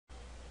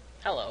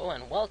Hello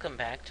and welcome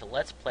back to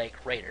Let's Play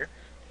KRATER.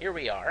 Here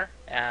we are,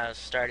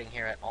 starting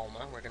here at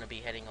Alma. We're going to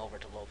be heading over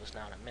to Lovis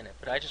now in a minute,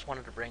 but I just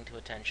wanted to bring to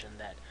attention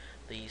that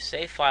the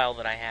save file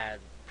that I had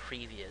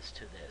previous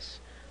to this,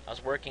 I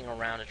was working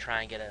around to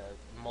try and get a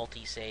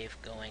multi-save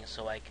going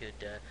so I could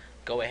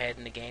go ahead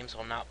in the game so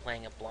I'm not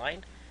playing it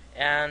blind.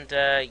 And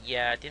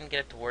yeah, I didn't get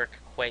it to work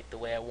quite the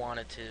way I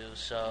wanted to,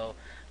 so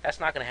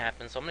that's not going to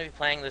happen. So I'm going to be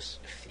playing this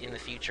in the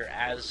future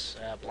as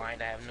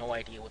blind. I have no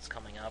idea what's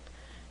coming up.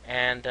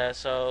 And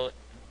so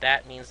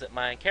that means that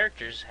my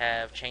characters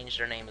have changed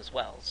their name as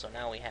well. So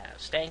now we have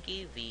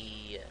Stanky,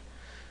 the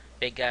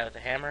big guy with the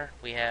hammer.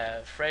 We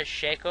have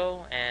Fresh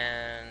Shaco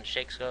and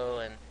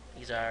Shakesco, and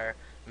he's our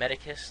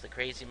Medicus, the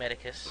crazy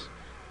Medicus.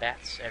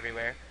 Bats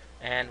everywhere.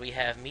 And we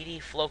have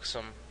Meaty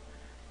Floaksome.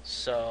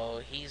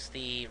 So he's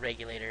the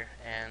regulator,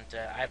 and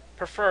I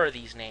prefer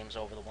these names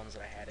over the ones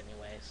that I had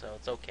anyway, so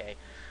it's okay.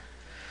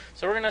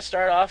 So we're going to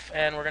start off,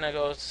 and we're going to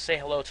go say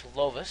hello to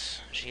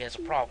Lovis. She has a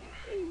problem.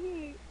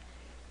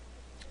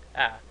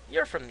 Ah,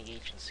 you're from the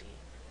agency.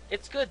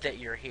 It's good that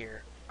you're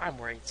here. I'm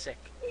worried sick.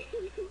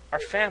 Our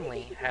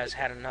family has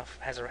had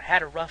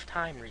a rough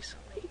time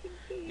recently.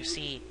 You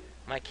see,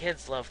 my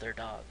kids love their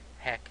dog.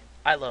 Heck,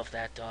 I love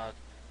that dog.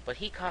 But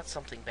he caught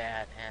something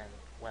bad, and,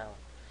 well,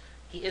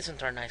 he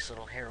isn't our nice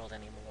little Harold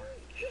anymore.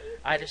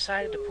 I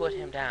decided to put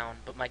him down,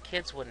 but my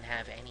kids wouldn't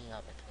have any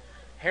of it.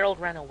 Harold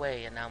ran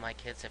away, and now my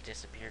kids have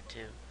disappeared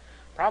too.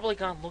 Probably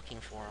gone looking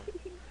for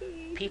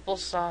him. People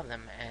saw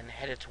them and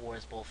headed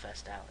towards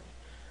Bullfest Alley,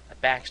 a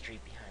back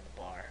street behind the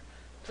bar.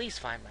 Please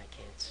find my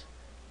kids.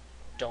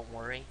 Don't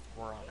worry,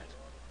 we're on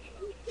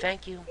it.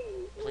 Thank you.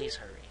 Please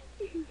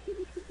hurry.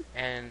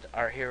 And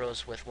our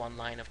heroes with one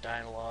line of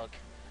dialogue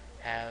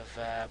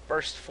have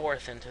burst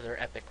forth into their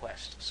epic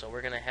quest. So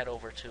we're going to head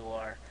over to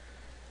our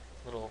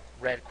little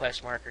red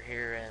quest marker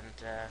here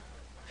and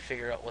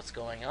figure out what's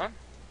going on.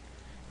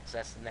 So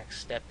that's the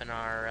next step in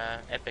our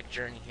epic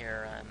journey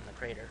here on the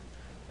crater,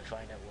 to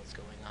find out what's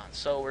going on.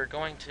 So we're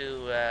going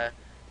to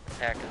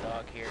attack a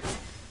dog here.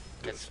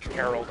 It's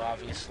Harold,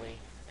 obviously,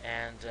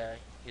 and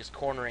he's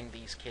cornering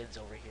these kids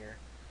over here.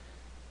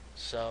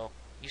 So,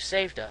 you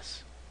saved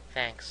us.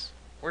 Thanks.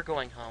 We're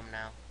going home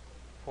now.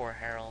 Poor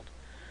Harold.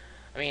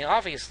 I mean,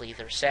 obviously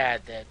they're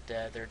sad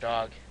that their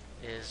dog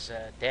is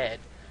dead,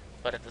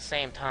 but at the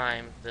same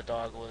time, the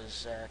dog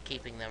was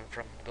keeping them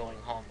from going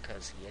home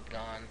because he had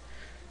gone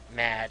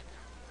mad.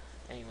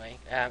 Anyway,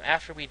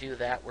 after we do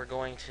that, we're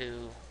going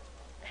to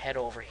head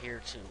over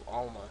here to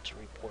Alma to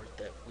report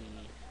that we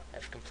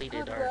have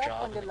completed our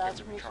job and the kids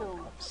have returned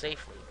home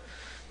safely.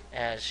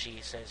 As she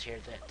says here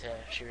that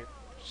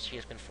she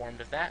has been informed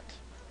of that.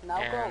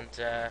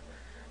 And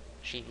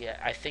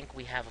I think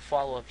we have a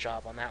follow-up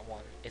job on that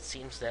one. It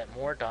seems that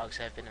more dogs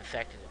have been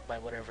infected by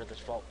whatever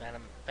this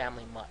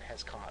family mutt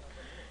has caught.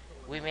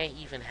 We may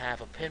even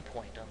have a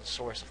pinpoint on the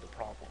source of the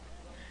problem.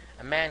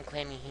 A man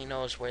claiming he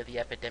knows where the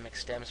epidemic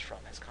stems from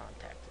has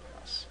contacted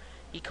us.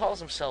 He calls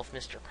himself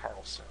Mr.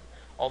 Carlson,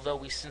 although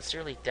we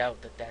sincerely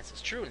doubt that that's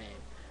his true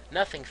name.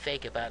 Nothing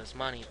fake about his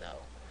money,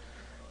 though.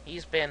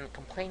 He's been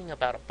complaining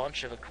about a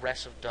bunch of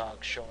aggressive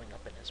dogs showing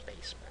up in his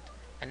basement,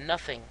 and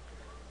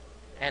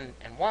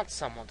wants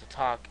someone to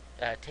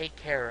take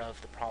care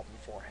of the problem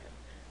for him.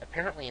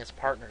 Apparently his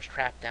partner's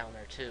trapped down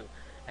there too,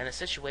 and the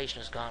situation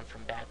has gone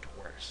from bad to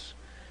worse.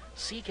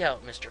 Seek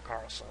out Mr.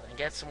 Carlson and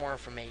get some more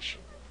information.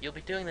 You'll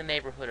be doing the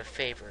neighborhood a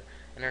favor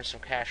and earn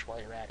some cash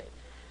while you're at it.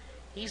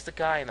 He's the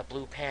guy in the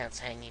blue pants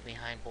hanging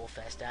behind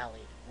Bullfest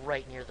Alley,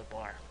 right near the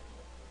bar.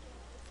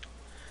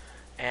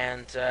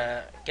 And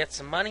get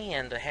some money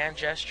and a hand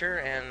gesture,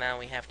 and now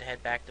we have to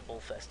head back to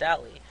Bullfest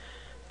Alley.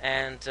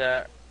 And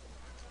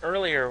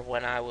earlier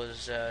when I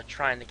was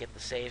trying to get the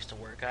saves to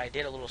work, I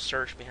did a little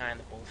search behind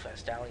the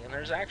Bullfest Alley, and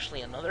there's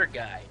actually another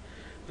guy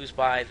who's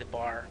by the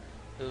bar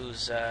who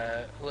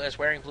is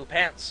wearing blue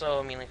pants. So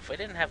I mean, like, if I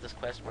didn't have this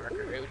quest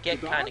marker, it would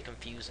get kind of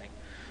confusing.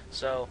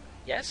 So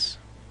yes,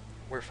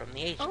 we're from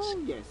the agency.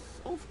 Oh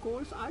yes, of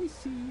course, I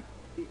see.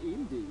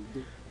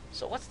 Indeed.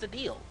 So what's the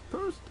deal?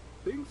 First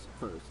things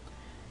first.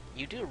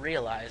 You do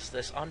realize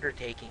this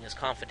undertaking is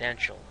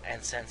confidential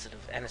and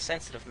a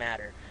sensitive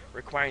matter,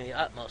 requiring the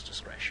utmost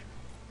discretion.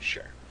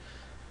 Sure.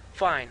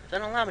 Fine,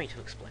 then allow me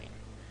to explain.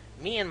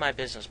 Me and my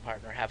business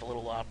partner have a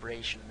little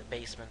operation in the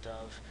basement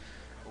of...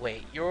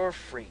 Wait, you're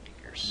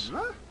Freediggers.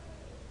 Huh?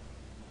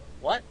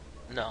 What?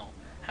 No.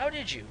 How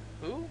did you?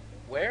 Who?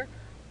 Where?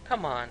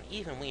 Come on,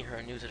 even we who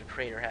are new to the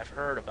crater have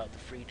heard about the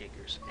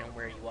Freediggers and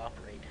where you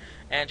operate.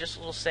 And just a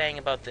little saying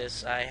about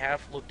this, I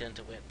have looked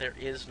into it. There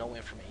is no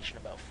information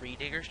about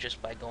Freediggers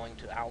just by going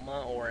to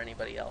Alma or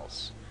anybody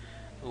else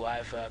who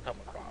I've come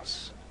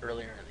across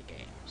earlier in the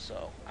game.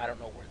 So, I don't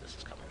know where this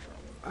is coming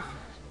from.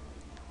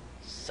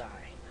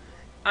 Sigh.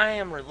 I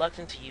am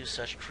reluctant to use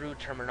such crude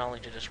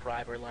terminology to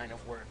describe our line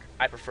of work.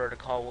 I prefer to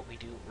call what we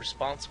do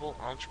responsible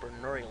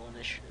entrepreneurial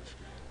initiative.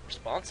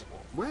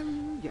 Responsible?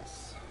 Well,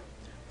 yes.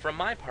 From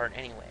my part,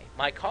 anyway.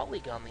 My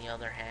colleague, on the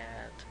other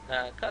hand,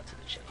 cut to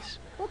the chase.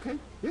 Okay,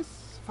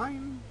 yes,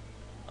 fine.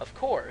 Of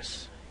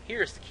course,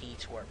 here's the key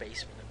to our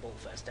basement in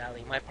Bullfest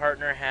Alley. My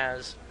partner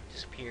has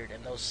disappeared,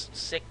 and those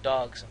sick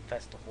dogs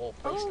infest the whole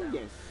place Oh, now.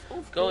 yes.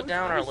 Of Go course,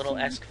 down I our little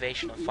see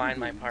excavation the and find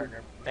my Indian.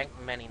 partner, Bank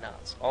Many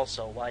Knots.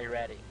 Also, while you're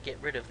at it, get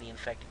rid of the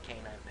infected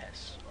canine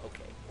pests.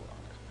 Okay, we're on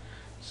it.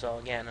 So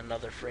again,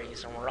 another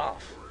phrase, and we're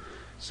off.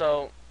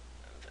 So,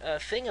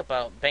 thing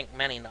about Bank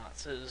Many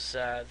Knots is,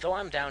 though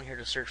I'm down here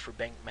to search for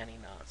Bank Many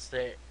Knots,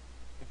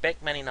 Bank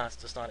Many Knots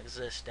does not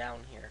exist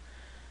down here.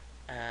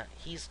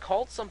 He's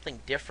called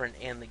something different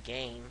in the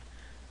game.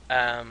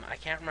 I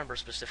can't remember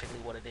specifically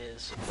what it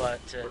is,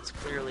 but it's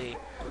clearly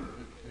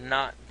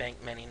not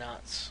Bank Many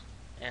Knots.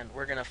 And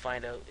we're going to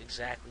find out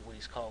exactly what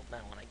he's called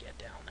now when I get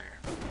down there.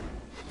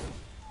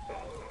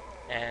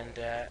 And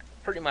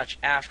pretty much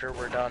after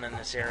we're done in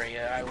this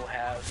area, I will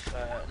have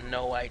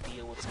no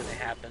idea what's going to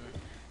happen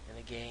in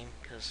the game,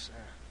 because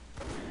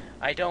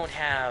I don't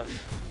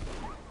have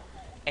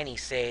any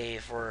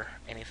save or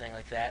anything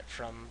like that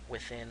from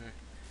within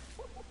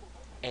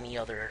any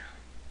other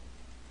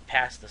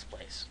past this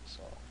place.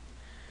 So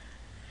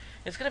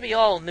it's going to be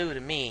all new to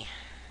me.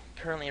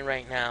 Currently,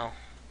 right now,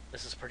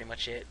 this is pretty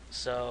much it.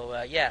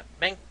 So, yeah,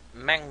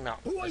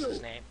 Magnop is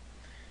his name.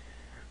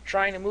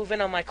 Trying to move in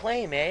on my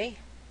claim, eh?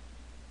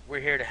 We're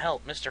here to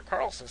help. Mr.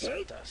 Carlson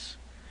sent us.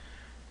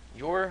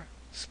 You're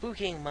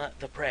spooking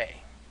the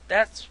prey.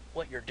 That's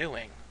what you're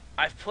doing.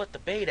 I've put the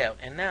bait out,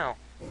 and now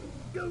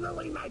You're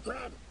ruining my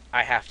plan.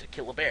 I have to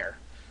kill a bear.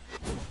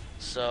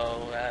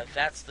 So,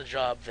 that's the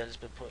job that has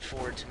been put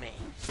forward to me.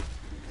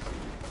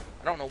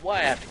 I don't know why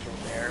I have to kill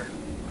a bear,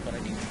 but I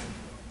do.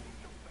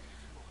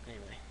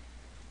 Anyway.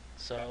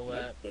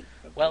 So,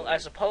 well, I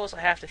suppose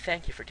I have to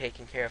thank you for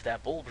taking care of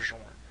that Bulbajon.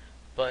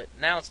 But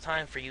now it's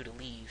time for you to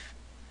leave.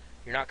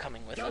 You're not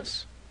coming with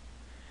us.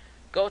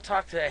 Go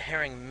talk to that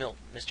Herring Milt,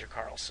 Mr.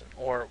 Carlson,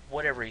 or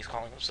whatever he's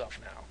calling himself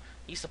now.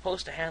 He's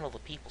supposed to handle the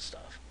people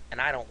stuff,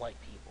 and I don't like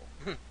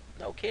people.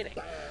 No kidding.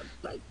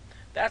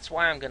 That's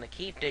why I'm gonna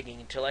keep digging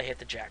until I hit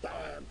the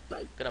jackpot.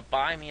 Gonna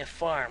buy me a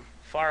farm,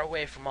 far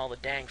away from all the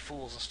dang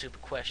fools and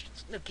stupid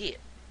questions. No get.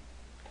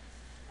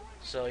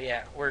 So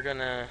yeah, we're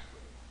gonna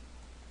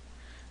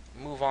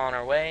move on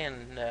our way,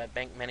 and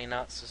Bank Many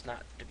Knots is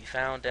not to be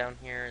found down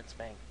here. It's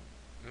Bank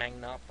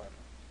Magnop.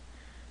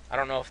 I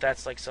don't know if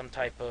that's like some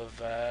type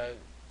of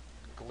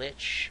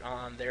glitch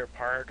on their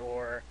part,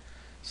 or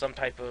some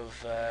type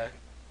of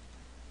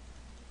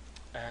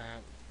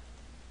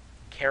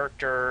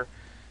character,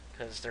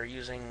 because they're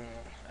using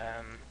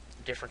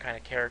different kind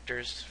of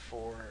characters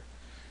for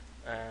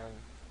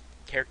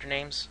character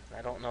names.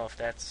 I don't know if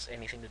that's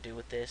anything to do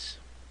with this.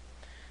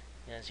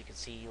 As you can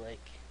see, like,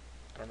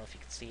 I don't know if you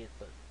can see it,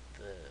 but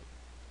the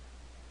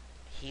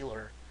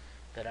healer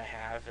that I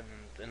have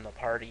in the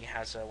party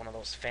has one of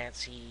those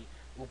fancy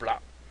oobla,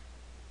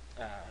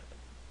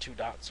 2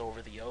 dots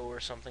over the O or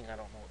something. I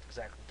don't know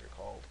exactly what they're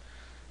called,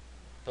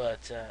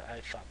 but I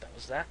thought that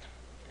was that.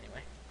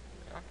 Anyway,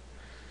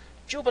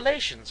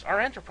 jubilations! Our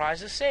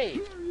enterprise is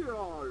saved. Here you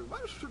are.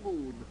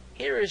 Varsågod.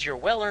 Here is your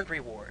well-earned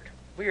reward.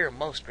 We are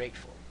most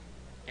grateful.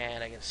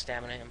 And I get a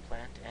stamina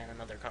implant and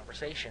another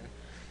conversation.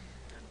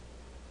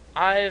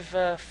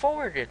 I've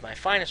forwarded my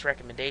finest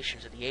recommendation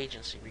to the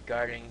agency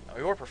regarding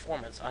your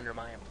performance under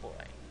my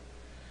employ.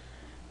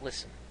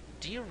 Listen,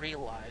 do you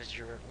realize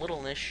your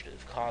little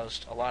initiative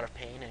caused a lot of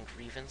pain and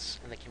grievance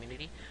in the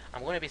community?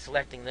 I'm going to be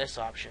selecting this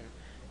option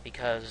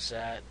because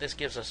this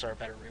gives us our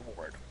better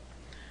reward.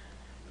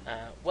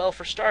 Well,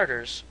 for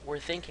starters, we're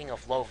thinking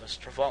of Lovis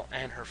Travalt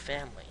and her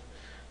family.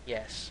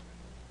 Yes,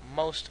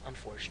 most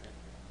unfortunate.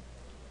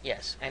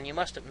 Yes, and you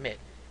must admit,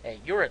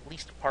 you're at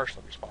least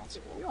partially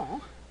responsible. Yeah.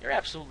 You're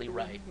absolutely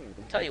right.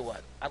 Tell you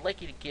what, I'd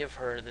like you to give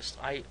her this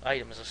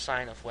item as a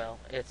sign of, well,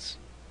 it's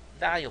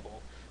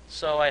valuable,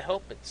 so I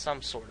hope it's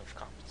some sort of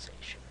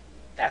compensation.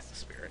 That's the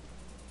spirit.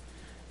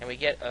 And we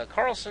get a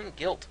Carlson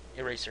Guilt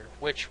Eraser,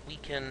 which we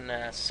can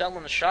sell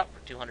in the shop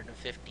for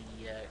 250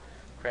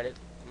 credit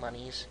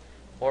monies,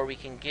 or we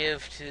can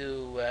give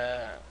to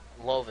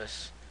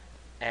Lovis,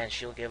 and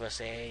she'll give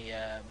us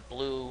a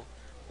blue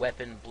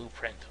weapon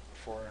blueprint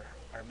for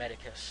our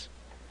Medicus,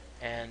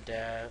 and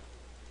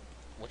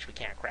which we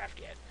can't craft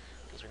yet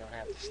because we don't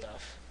have the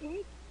stuff.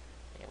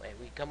 Anyway,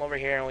 we come over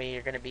here and we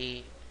are going to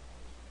be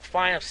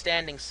fine,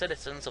 upstanding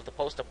citizens of the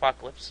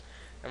post-apocalypse,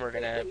 and we're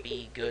going to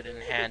be good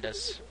and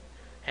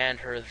hand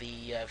her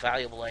the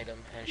valuable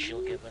item, and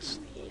she'll give us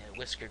the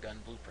whisker gun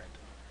blueprint.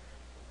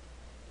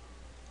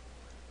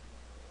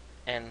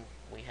 And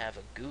we have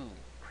a goo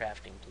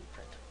crafting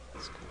blueprint.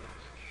 That's cool.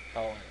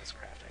 Oh, and that's a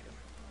craft item.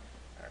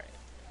 Alright,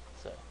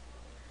 so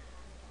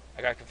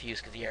I got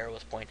confused because the arrow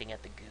was pointing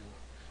at the goo.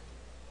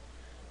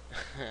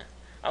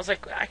 I was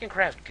like, I can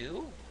craft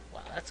goo?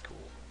 Wow, that's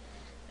cool.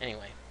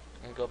 Anyway,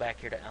 I'm going to go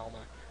back here to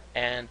Alma,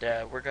 and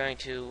we're going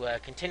to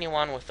continue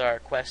on with our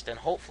quest and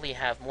hopefully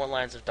have more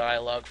lines of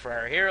dialogue for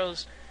our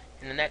heroes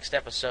in the next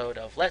episode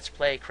of Let's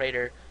Play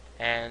KRATER,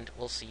 and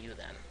we'll see you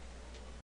then.